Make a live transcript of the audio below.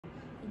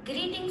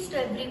Greetings to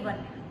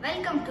everyone.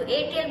 Welcome to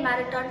ATL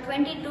Marathon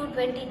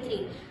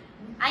 22-23.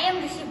 I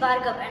am Rishi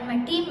Bhargav and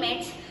my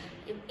teammates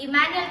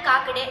Emmanuel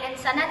Kakade and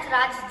Sanat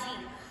Raj Ji.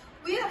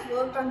 We have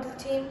worked on the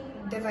team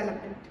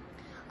development.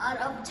 Our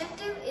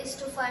objective is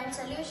to find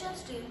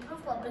solutions to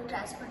improve public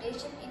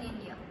transportation in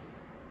India.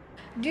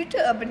 Due to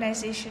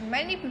urbanization,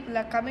 many people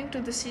are coming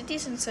to the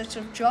cities in search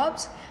of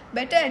jobs,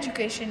 better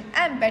education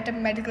and better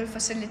medical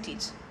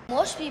facilities.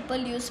 Most people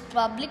use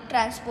public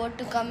transport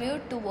to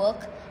commute to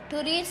work, to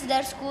reach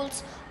their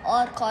schools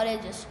or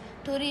colleges,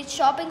 to reach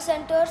shopping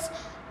centers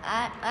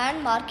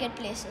and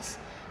marketplaces.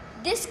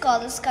 This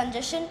causes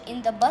congestion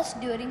in the bus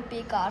during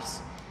peak hours.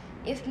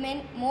 If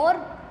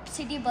more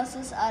city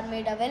buses are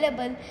made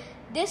available,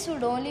 this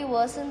would only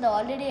worsen the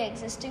already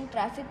existing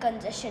traffic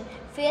congestion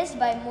faced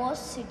by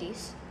most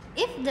cities.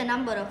 If the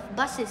number of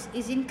buses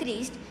is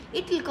increased,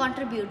 it will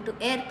contribute to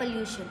air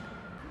pollution.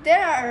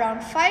 There are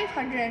around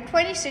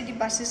 520 city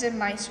buses in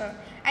Mysore,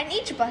 and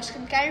each bus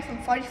can carry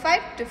from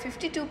 45 to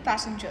 52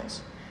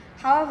 passengers.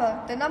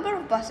 However, the number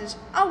of buses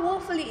are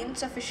woefully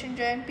insufficient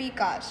during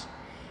peak hours.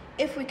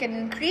 If we can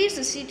increase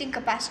the seating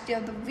capacity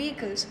of the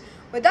vehicles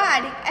without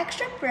adding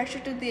extra pressure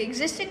to the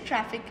existing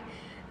traffic,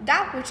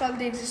 that would solve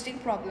the existing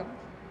problem.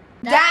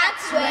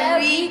 That's where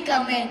we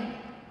come in.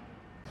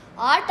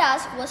 Our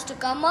task was to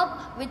come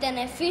up with an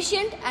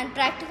efficient and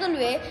practical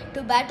way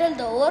to battle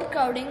the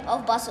overcrowding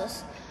of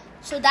buses.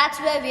 So that's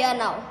where we are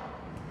now.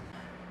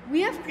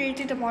 We have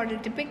created a model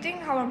depicting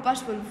how a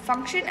bus will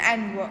function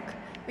and work.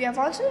 We have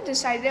also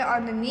decided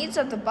on the needs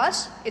of the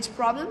bus, its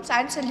problems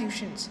and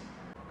solutions.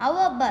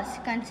 Our bus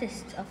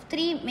consists of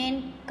three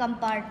main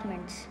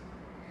compartments: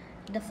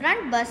 the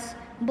front bus,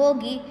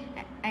 bogie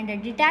and a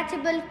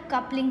detachable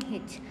coupling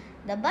hitch.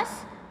 The bus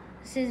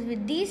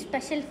with these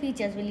special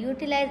features will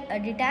utilize a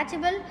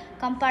detachable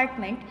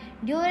compartment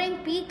during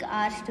peak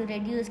hours to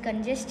reduce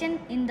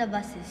congestion in the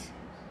buses.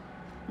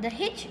 The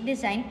hitch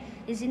design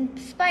is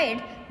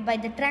inspired by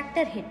the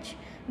tractor hitch.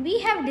 We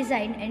have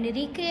designed and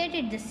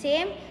recreated the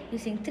same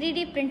using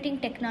 3D printing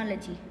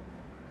technology.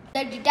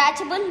 The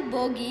detachable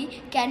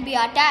bogie can be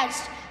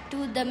attached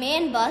to the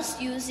main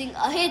bus using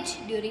a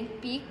hitch during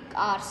peak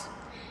hours.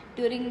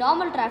 During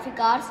normal traffic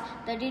hours,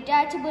 the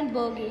detachable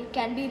bogie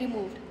can be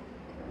removed.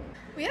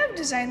 We have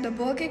designed the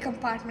bogie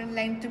compartment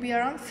length to be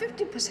around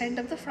 50%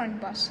 of the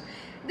front bus.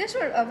 This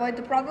will avoid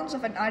the problems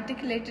of an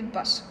articulated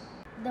bus.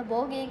 The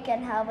bogie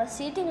can have a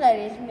seating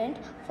arrangement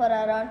for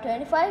around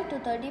 25 to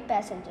 30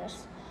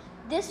 passengers.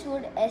 This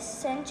would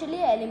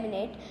essentially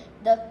eliminate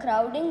the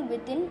crowding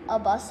within a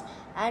bus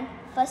and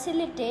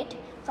facilitate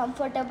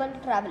comfortable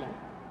traveling.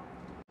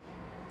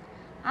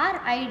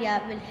 Our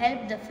idea will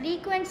help the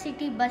frequent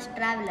city bus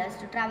travelers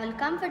to travel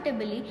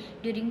comfortably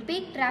during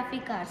peak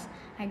traffic hours.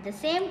 At the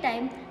same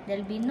time, there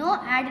will be no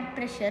added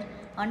pressure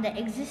on the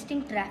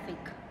existing traffic.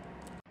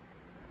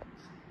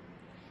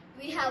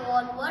 We have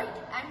all worked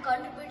and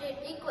contributed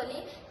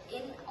equally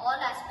in all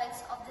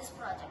aspects of this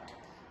project.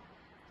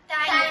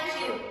 Thank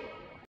you.